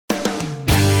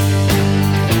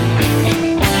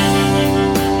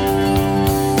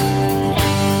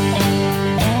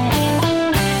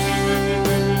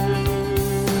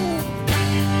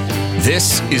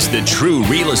is the True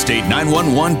Real Estate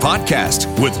 911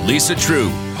 podcast with Lisa True.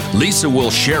 Lisa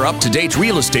will share up-to-date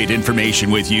real estate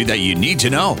information with you that you need to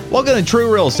know. Welcome to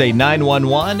True Real Estate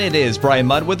 911. It is Brian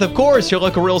Mudd with, of course, your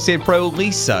local real estate pro,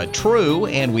 Lisa True.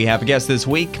 And we have a guest this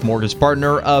week, mortgage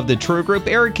partner of the True Group,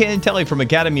 Eric Cantelli from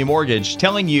Academy Mortgage,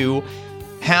 telling you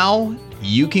how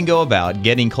you can go about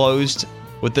getting closed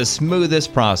with the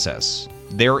smoothest process.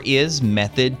 There is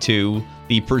method to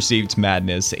the perceived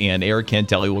madness, and Eric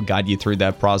Cantelli will guide you through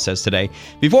that process today.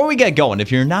 Before we get going, if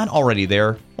you're not already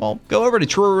there, well, go over to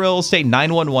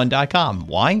TrueRealEstate911.com.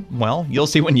 Why? Well, you'll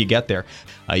see when you get there.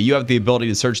 You have the ability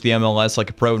to search the MLS like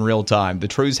a pro in real time. The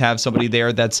Trues have somebody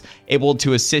there that's able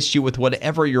to assist you with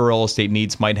whatever your real estate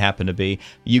needs might happen to be.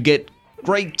 You get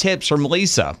great tips from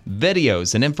Lisa,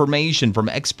 videos, and information from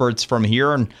experts from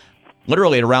here and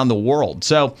literally around the world.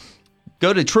 So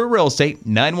go to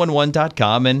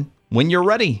TrueRealEstate911.com, and when you're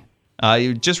ready,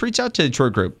 you just reach out to the True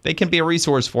Group. They can be a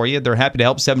resource for you. They're happy to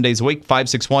help 7 days a week.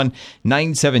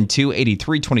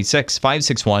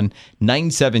 561-972-8326.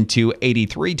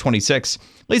 561-972-8326.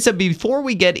 Lisa, before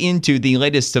we get into the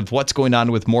latest of what's going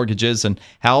on with mortgages and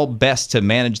how best to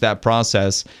manage that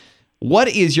process, what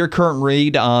is your current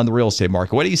read on the real estate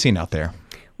market? What are you seeing out there?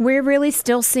 We're really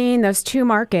still seeing those two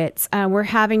markets. We're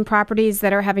having properties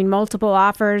that are having multiple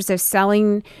offers. They're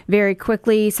selling very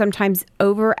quickly, sometimes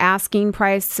over asking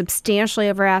price, substantially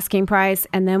over asking price.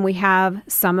 And then we have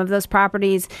some of those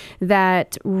properties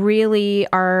that really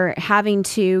are having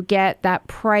to get that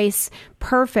price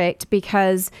perfect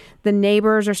because the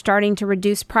neighbors are starting to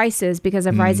reduce prices because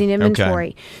of rising inventory.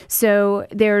 Okay. So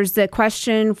there's the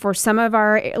question for some of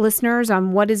our listeners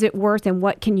on what is it worth and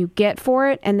what can you get for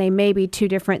it? And they may be two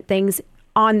different things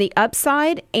on the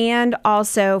upside and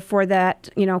also for that,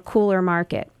 cooler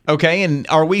market. Okay, and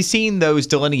are we seeing those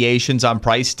delineations on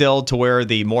price still to where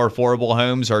the more affordable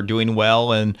homes are doing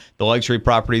well and the luxury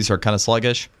properties are kind of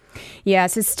sluggish?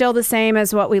 Yes, it's still the same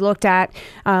as what we looked at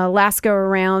last go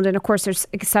around, and of course there's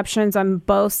exceptions on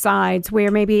both sides where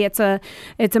maybe it's a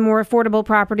more affordable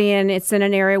property and it's in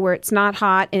an area where it's not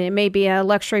hot, and it may be a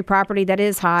luxury property that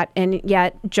is hot, and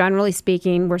yet generally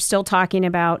speaking we're still talking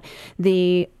about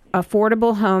the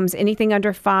affordable homes, anything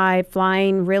under 5,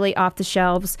 flying really off the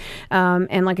shelves.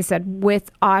 And like I said,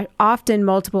 with often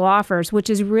multiple offers, which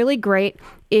is really great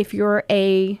if you're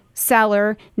a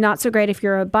seller, not so great if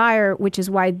you're a buyer, which is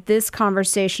why this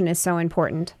conversation is so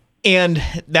important. And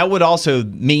that would also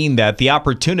mean that the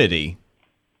opportunity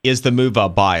is the move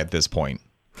up buy at this point.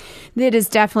 It is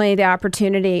definitely the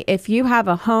opportunity. If you have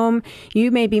a home,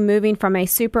 you may be moving from a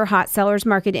super hot seller's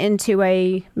market into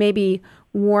a maybe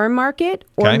warm market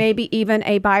or maybe even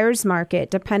a buyer's market,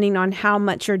 depending on how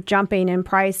much you're jumping in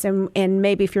price and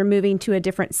maybe if you're moving to a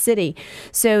different city.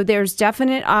 So there's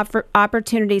definite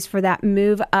opportunities for that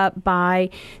move up buy.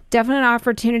 Definite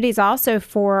opportunities also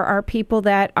for our people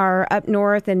that are up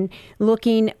north and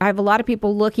looking. I have a lot of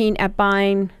people looking at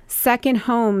buying second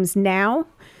homes now.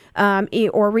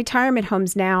 Or retirement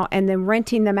homes now, and then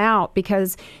renting them out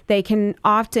because they can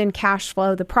often cash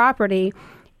flow the property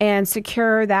and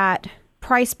secure that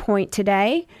price point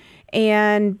today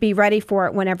and be ready for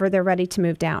it whenever they're ready to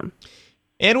move down.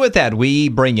 And with that, we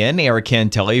bring in Eric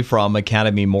Cantelli from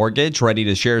Academy Mortgage, ready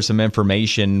to share some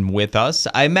information with us.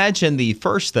 I imagine the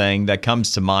first thing that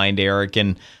comes to mind, Eric,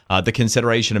 and the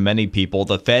consideration of many people,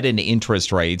 the Fed and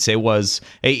interest rates.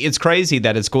 It's crazy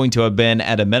that it's going to have been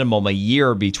at a minimum a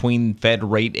year between Fed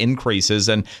rate increases.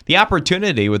 And the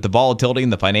opportunity with the volatility in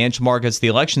the financial markets, the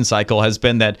election cycle has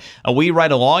been that we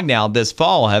right along now this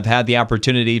fall have had the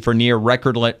opportunity for near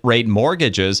record rate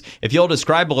mortgages. If you'll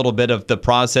describe a little bit of the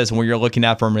process and what you're looking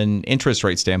at from an interest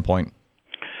rate standpoint.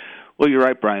 Well, you're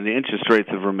right, Brian. The interest rates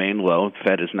have remained low. The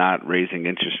Fed is not raising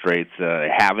interest rates. They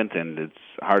haven't, and it's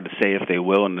hard to say if they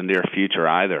will in the near future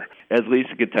either. As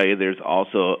Lisa could tell you, there's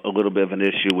also a little bit of an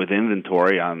issue with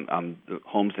inventory on the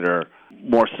homes that are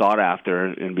more sought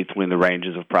after in between the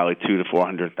ranges of probably 200,000 to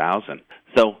 400,000.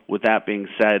 So with that being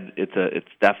said, it's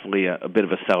definitely a bit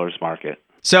of a seller's market.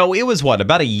 So it was,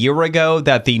 about a year ago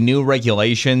that the new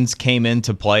regulations came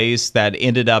into place that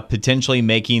ended up potentially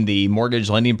making the mortgage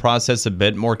lending process a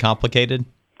bit more complicated?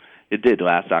 It did.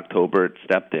 Last October, it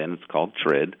stepped in. It's called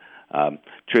TRID.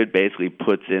 TRID basically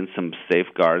puts in some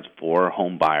safeguards for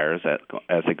home buyers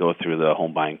as they go through the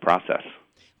home buying process.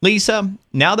 Lisa,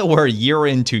 now that we're a year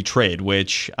into TRID,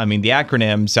 which, the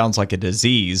acronym sounds like a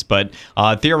disease, but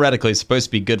theoretically it's supposed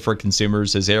to be good for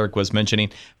consumers, as Eric was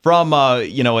mentioning. From,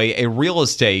 a real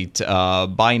estate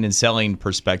buying and selling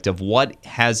perspective, what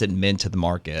has it meant to the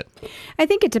market? I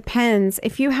think it depends.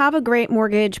 If you have a great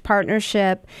mortgage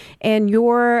partnership and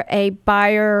you're a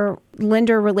buyer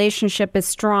lender relationship is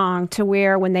strong to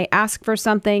where when they ask for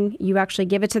something, you actually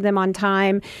give it to them on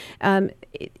time.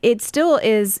 It still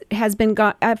has been,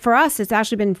 for us, it's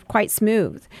actually been quite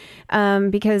smooth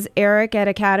because Eric at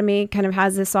Academy kind of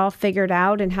has this all figured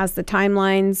out and has the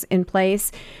timelines in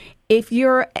place. If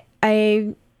you're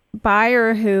a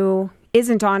buyer who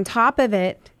isn't on top of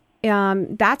it,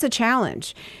 that's a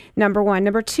challenge, number one.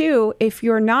 Number two, if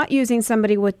you're not using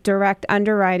somebody with direct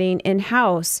underwriting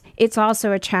in-house, it's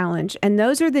also a challenge. And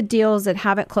those are the deals that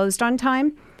haven't closed on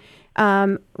time.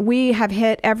 We have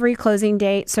hit every closing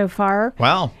date so far.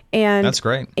 Wow. And that's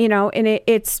great. And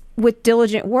it's with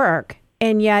diligent work.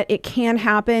 And yet it can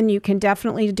happen. You can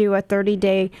definitely do a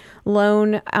 30-day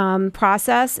loan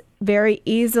process very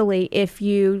easily if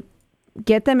you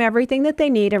get them everything that they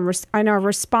need and are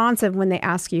responsive when they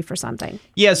ask you for something.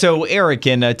 Yeah, so Eric,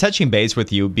 in touching base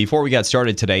with you before we got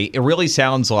started today, it really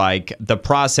sounds like the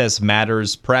process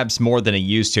matters perhaps more than it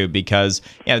used to because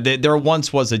there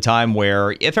once was a time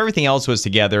where if everything else was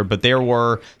together, but there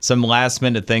were some last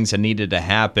minute things that needed to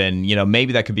happen,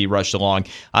 maybe that could be rushed along.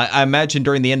 I imagine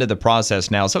during the end of the process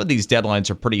now, some of these deadlines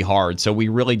are pretty hard, so we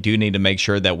really do need to make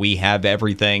sure that we have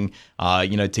everything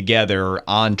together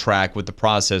on track with the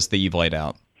process that you've laid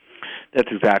out. That's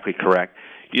exactly correct.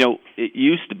 It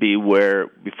used to be where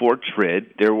before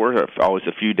TRID, there were always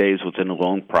a few days within the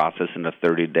loan process in the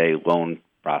 30-day loan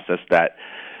process that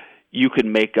you could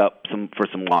make up for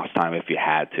some lost time if you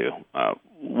had to.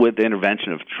 With the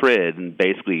intervention of TRID and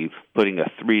basically putting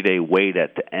a 3-day wait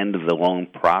at the end of the loan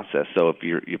process, so if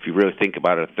you really think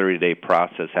about it, a 30-day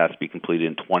process has to be completed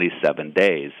in 27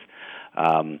 days.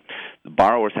 The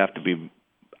borrowers have to be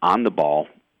on the ball,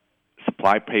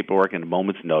 supply paperwork in a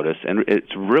moment's notice, and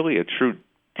it's really a true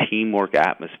teamwork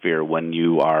atmosphere when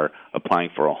you are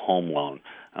applying for a home loan.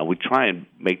 We try and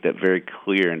make that very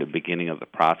clear in the beginning of the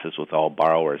process with all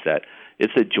borrowers that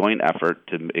it's a joint effort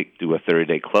to do a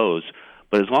 30-day close,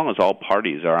 but as long as all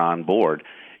parties are on board,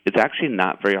 it's actually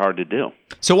not very hard to do.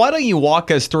 So why don't you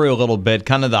walk us through a little bit,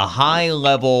 kind of the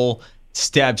high-level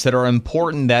steps that are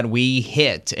important that we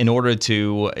hit in order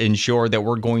to ensure that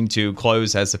we're going to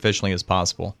close as efficiently as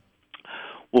possible?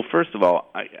 Well, first of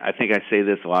all, I think I say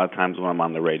this a lot of times when I'm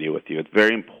on the radio with you. It's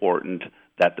very important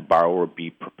that the borrower be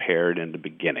prepared in the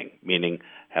beginning, meaning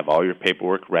have all your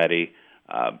paperwork ready,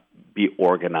 be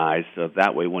organized, so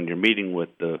that way when you're meeting with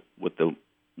the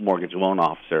mortgage loan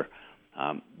officer,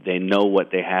 they know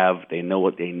what they have, they know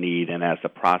what they need, and as the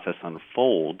process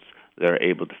unfolds, they're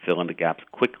able to fill in the gaps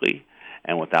quickly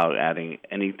and without adding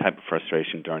any type of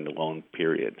frustration during the loan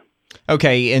period.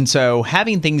 Okay, and so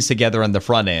having things together on the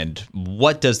front end,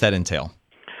 what does that entail?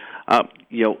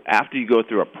 After you go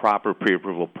through a proper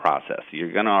pre-approval process,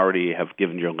 you're going to already have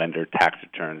given your lender tax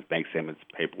returns, bank statements,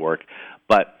 paperwork,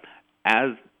 but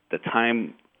as the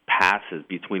time passes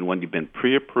between when you've been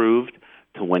pre-approved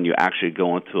to when you actually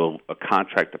go into a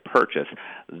contract to purchase,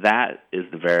 that is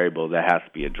the variable that has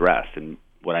to be addressed. And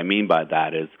what I mean by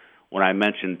that is when I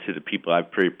mentioned to the people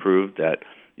I've pre-approved that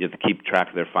you have to keep track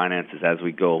of their finances as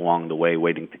we go along the way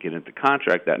waiting to get into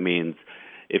contract, that means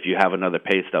if you have another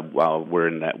pay stub while we're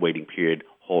in that waiting period,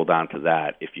 hold on to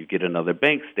that. If you get another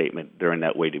bank statement during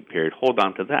that waiting period, hold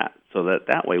on to that. So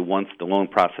that way, once the loan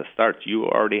process starts, you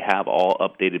already have all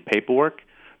updated paperwork.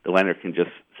 The lender can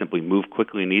just simply move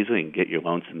quickly and easily and get your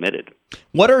loan submitted.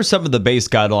 What are some of the base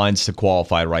guidelines to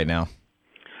qualify right now?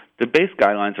 The base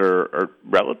guidelines are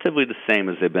relatively the same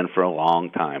as they've been for a long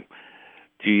time.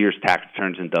 2 years tax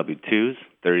returns and W-2s,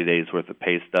 30 days worth of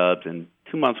pay stubs, and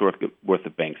 2 months worth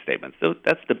of bank statements. So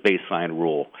that's the baseline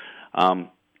rule.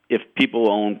 If people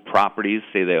own properties,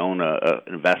 say they own an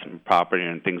investment property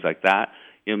and things like that,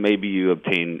 maybe you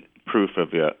obtain proof of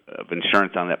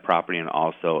insurance on that property and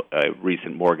also a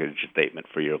recent mortgage statement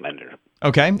for your lender.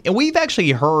 Okay. And we've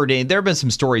actually heard, there have been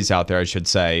some stories out there, I should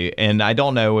say, and I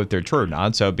don't know if they're true or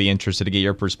not, so I'd be interested to get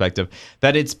your perspective,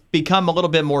 that it's become a little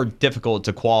bit more difficult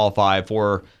to qualify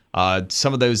for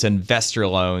some of those investor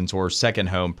loans or second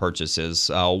home purchases.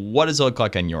 What does it look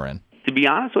like on your end? To be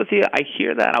honest with you, I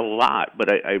hear that a lot, but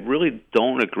I really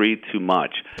don't agree too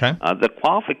much. Okay. The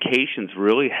qualifications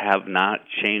really have not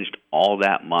changed all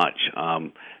that much.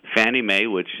 Fannie Mae,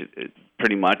 which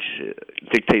pretty much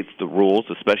dictates the rules,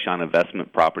 especially on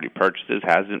investment property purchases,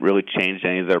 hasn't really changed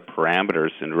any of their parameters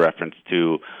in reference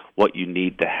to what you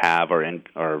need to have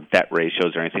or debt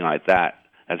ratios or anything like that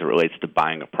as it relates to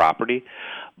buying a property.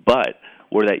 But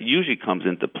where that usually comes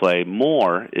into play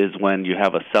more is when you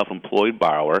have a self-employed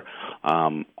borrower.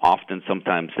 Often,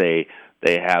 sometimes they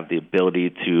have the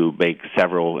ability to make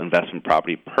several investment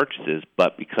property purchases,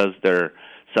 but because they're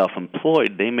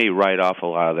self-employed, they may write off a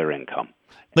lot of their income.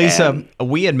 Lisa,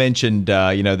 we had mentioned,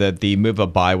 that the move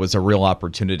up buy was a real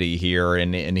opportunity here,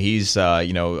 and he's,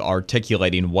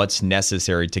 articulating what's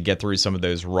necessary to get through some of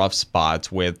those rough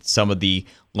spots with some of the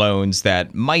loans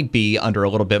that might be under a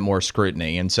little bit more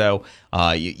scrutiny. And so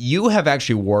you have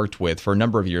actually worked with, for a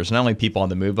number of years, not only people on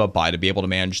the move up buy to be able to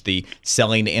manage the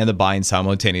selling and the buying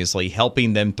simultaneously,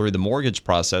 helping them through the mortgage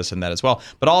process and that as well,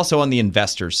 but also on the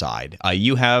investor side.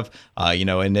 You have,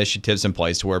 initiatives in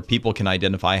place where people can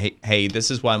identify, hey,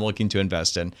 this is what I'm looking to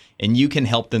invest in, and you can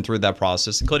help them through that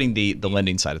process, including the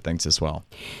lending side of things as well.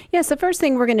 Yes, the first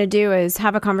thing we're going to do is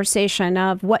have a conversation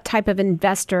of what type of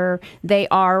investor they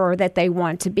are or that they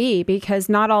want to be, because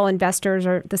not all investors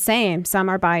are the same. Some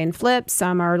are buy and flip,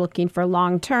 some are looking for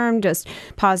long-term, just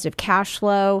positive cash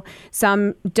flow.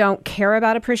 Some don't care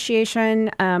about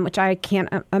appreciation, which I can't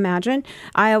imagine.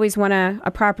 I always want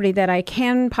a property that I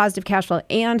can positive cash flow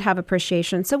and have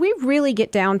appreciation. So we really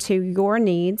get down to your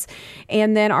needs.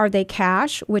 And then are they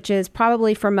cash, which is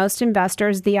probably for most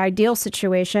investors the ideal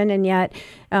situation, and yet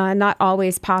not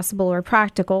always possible or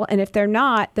practical. And if they're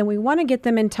not, then we want to get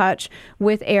them in touch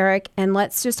with Eric, and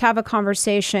let's just have a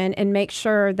conversation and make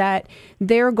sure that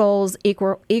their goals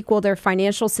equal their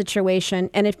financial situation.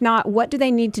 And if not, what do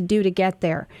they need to do to get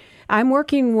there? I'm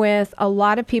working with a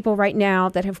lot of people right now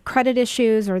that have credit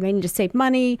issues, or they need to save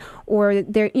money, or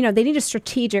they need a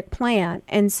strategic plan.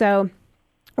 And so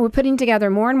we're putting together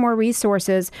more and more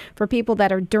resources for people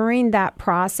that are during that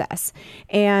process,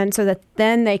 and so that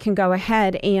then they can go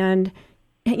ahead and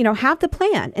have the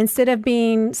plan instead of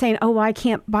saying, oh, well, I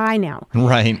can't buy now.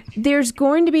 Right. There's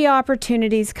going to be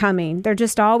opportunities coming. There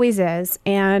just always is.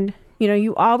 And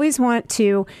you always want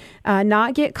to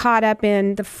not get caught up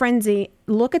in the frenzy.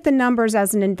 Look at the numbers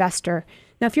as an investor.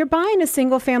 Now, if you're buying a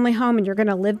single family home and you're going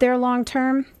to live there long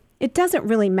term, it doesn't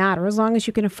really matter as long as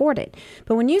you can afford it.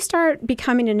 But when you start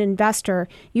becoming an investor,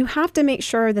 you have to make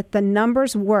sure that the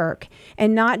numbers work,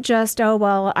 and not just, oh,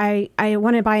 well, I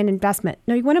want to buy an investment.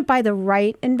 No, you want to buy the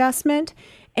right investment.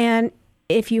 And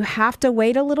if you have to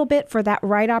wait a little bit for that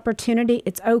right opportunity,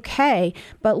 it's okay.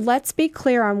 But let's be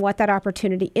clear on what that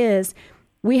opportunity is.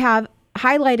 We have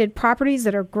highlighted properties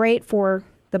that are great for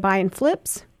the buy and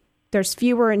flips. There's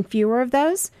fewer and fewer of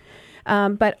those.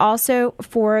 But also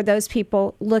for those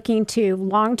people looking to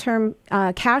long-term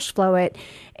cash flow it.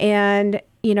 And,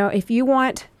 if you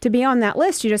want to be on that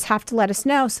list, you just have to let us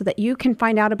know so that you can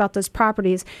find out about those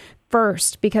properties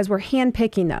first, because we're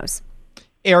handpicking those.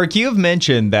 Eric, you've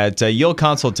mentioned that you'll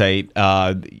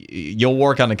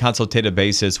work on a consultative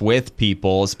basis with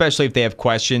people, especially if they have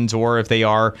questions or if they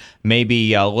are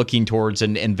maybe looking towards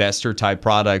an investor-type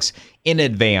products in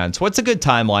advance. What's a good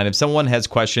timeline if someone has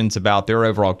questions about their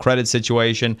overall credit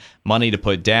situation, money to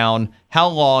put down? How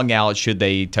long out should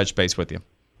they touch base with you?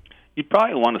 You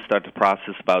probably want to start the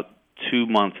process about 2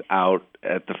 months out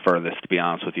at the furthest, to be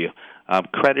honest with you.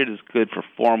 Credit is good for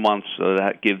 4 months, so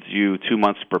that gives you 2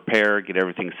 months to prepare, get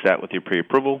everything set with your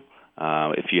pre-approval.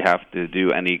 If you have to do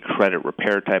any credit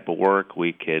repair type of work,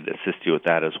 we could assist you with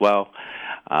that as well.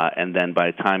 And then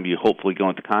by the time you hopefully go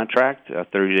into contract, a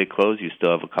 30-day close, you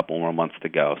still have a couple more months to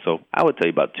go. So I would tell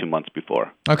you about 2 months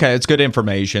before. Okay, it's good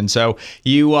information. So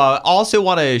you also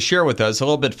want to share with us a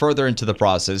little bit further into the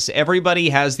process. Everybody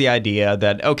has the idea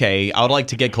that, okay, I would like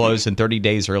to get closed in 30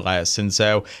 days or less. And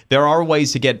so there are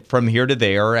ways to get from here to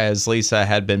there, as Lisa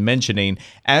had been mentioning.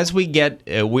 As we get,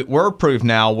 we're approved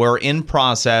now, we're in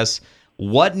process.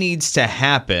 What needs to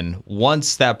happen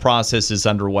once that process is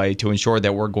underway to ensure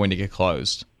that we're going to get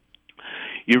closed?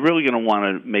 You're really going to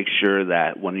want to make sure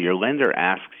that when your lender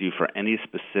asks you for any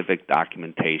specific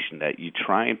documentation, that you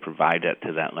try and provide that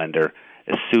to that lender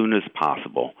as soon as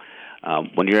possible.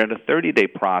 When you're at a 30-day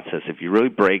process, if you really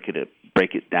break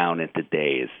it down into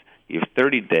days, you have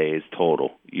 30 days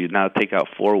total. You now take out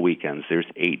 4 weekends. There's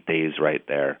 8 days right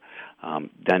there.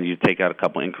 Then you take out a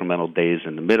couple incremental days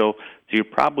in the middle. So you're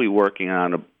probably working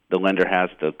on the lender has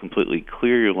to completely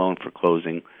clear your loan for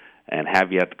closing and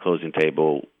have you at the closing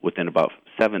table within about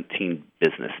 17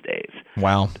 business days.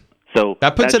 Wow. So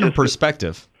that puts it in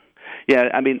perspective. Yeah,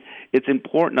 I mean, it's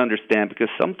important to understand, because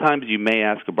sometimes you may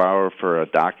ask a borrower for a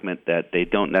document that they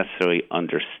don't necessarily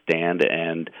understand,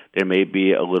 and there may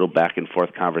be a little back and forth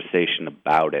conversation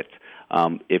about it.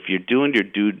 If you're doing your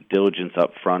due diligence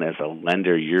up front as a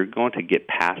lender, you're going to get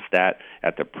past that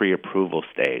at the pre-approval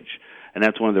stage. And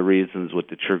that's one of the reasons with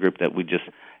the True Group that we just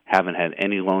haven't had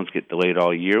any loans get delayed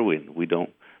all year. We don't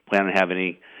plan on having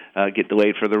any get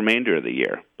delayed for the remainder of the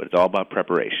year. But it's all about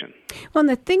preparation. Well, and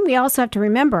the thing we also have to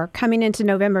remember coming into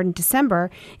November and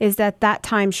December is that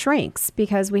time shrinks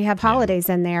because we have holidays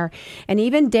in there. And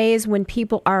even days when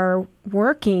people are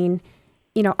working,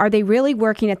 are they really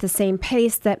working at the same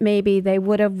pace that maybe they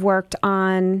would have worked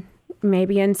on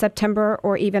maybe in September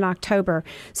or even October?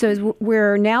 So as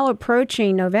we're now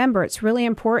approaching November, it's really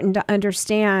important to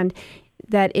understand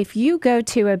that if you go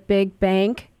to a big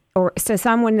bank or so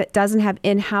someone that doesn't have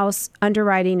in-house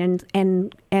underwriting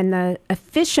and the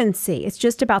efficiency, it's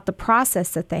just about the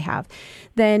process that they have,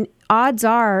 then odds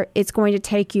are it's going to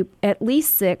take you at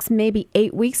least 6, maybe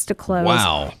 8 weeks to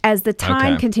close as the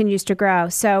time continues to grow.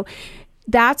 So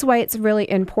that's why it's really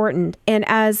important. And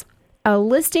as a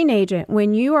listing agent,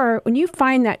 when you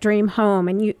find that dream home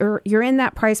and you're in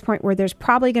that price point where there's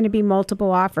probably going to be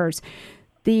multiple offers,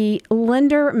 the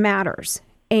lender matters.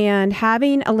 And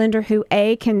having a lender who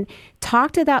can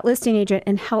talk to that listing agent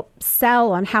and help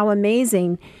sell on how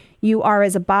amazing you are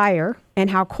as a buyer and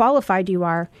how qualified you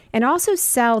are, and also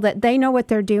sell that they know what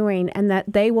they're doing and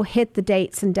that they will hit the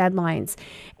dates and deadlines.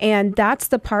 And that's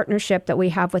the partnership that we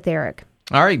have with Eric.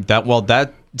 All right.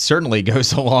 That certainly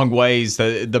goes a long ways.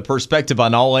 The perspective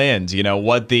on all ends,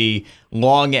 what the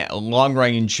long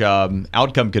range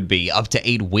outcome could be, up to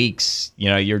 8 weeks.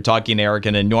 You're talking, Eric,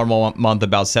 in a normal month,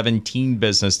 about 17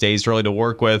 business days really to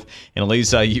work with. And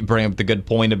Lisa, you bring up the good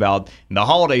point about the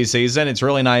holiday season. It's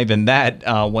really not even that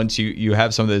once you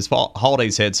have some of those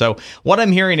holidays hit. So what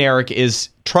I'm hearing, Eric, is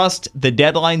trust the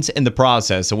deadlines and the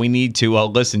process. So we need to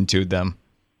listen to them.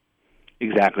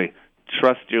 Exactly.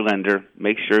 Trust your lender.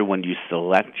 Make sure when you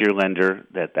select your lender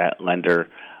that lender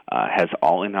has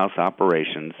all in-house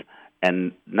operations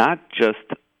and not just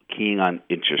keying on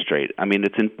interest rate. I mean,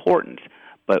 it's important,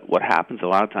 but what happens a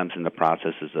lot of times in the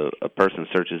process is a person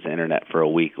searches the internet for a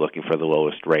week looking for the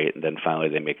lowest rate, and then finally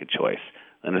they make a choice.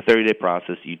 In a 30-day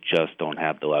process, you just don't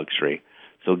have the luxury.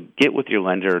 So get with your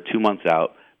lender 2 months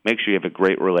out, make sure you have a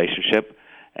great relationship,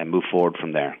 and move forward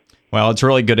from there. Well, it's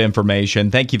really good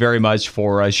information. Thank you very much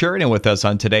for sharing it with us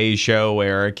on today's show,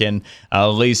 Eric. And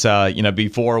Lisa,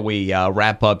 before we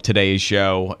wrap up today's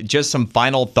show, just some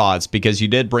final thoughts, because you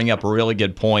did bring up a really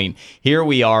good point. Here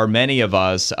we are, many of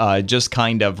us, just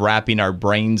kind of wrapping our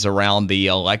brains around the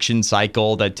election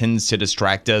cycle that tends to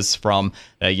distract us from,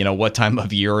 what time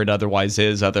of year it otherwise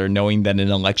is, other knowing that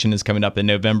an election is coming up in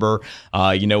November.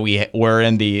 We're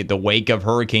in the wake of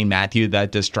Hurricane Matthew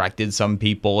that distracted some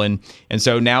people. And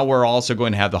so now we're also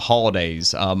going to have the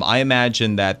holidays. I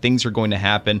imagine that things are going to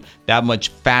happen that much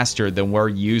faster than we're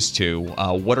used to.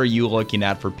 What are you looking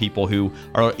at for people who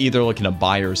are either looking to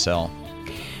buy or sell?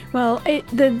 Well,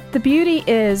 the beauty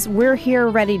is we're here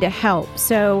ready to help.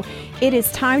 So it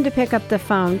is time to pick up the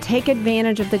phone, take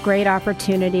advantage of the great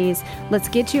opportunities. Let's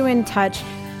get you in touch.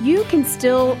 You can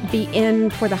still be in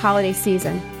for the holiday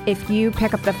season if you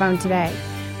pick up the phone today.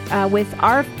 With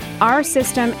our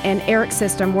system and Eric's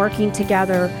system working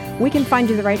together, we can find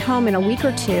you the right home in a week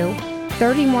or two.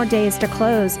 30 more days to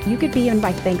close. You could be in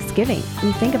by Thanksgiving. I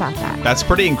mean, think about that. That's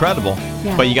pretty incredible.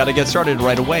 Yeah. But you got to get started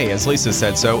right away, as Lisa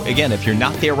said. So again, if you're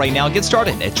not there right now, get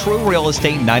started at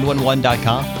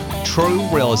TrueRealEstate911.com.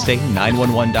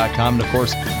 TrueRealEstate911.com. And of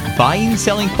course, buying,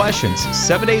 selling questions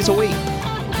 7 days a week.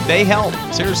 They help.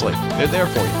 Seriously. They're there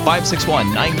for you.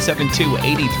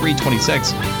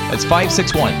 561-972-8326. That's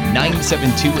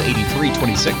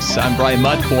 561-972-8326. I'm Brian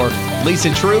Mudd for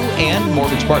Lisa True and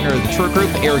mortgage partner of the True Group,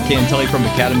 Eric Cantelli from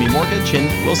Academy Mortgage, and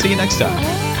we'll see you next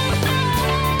time.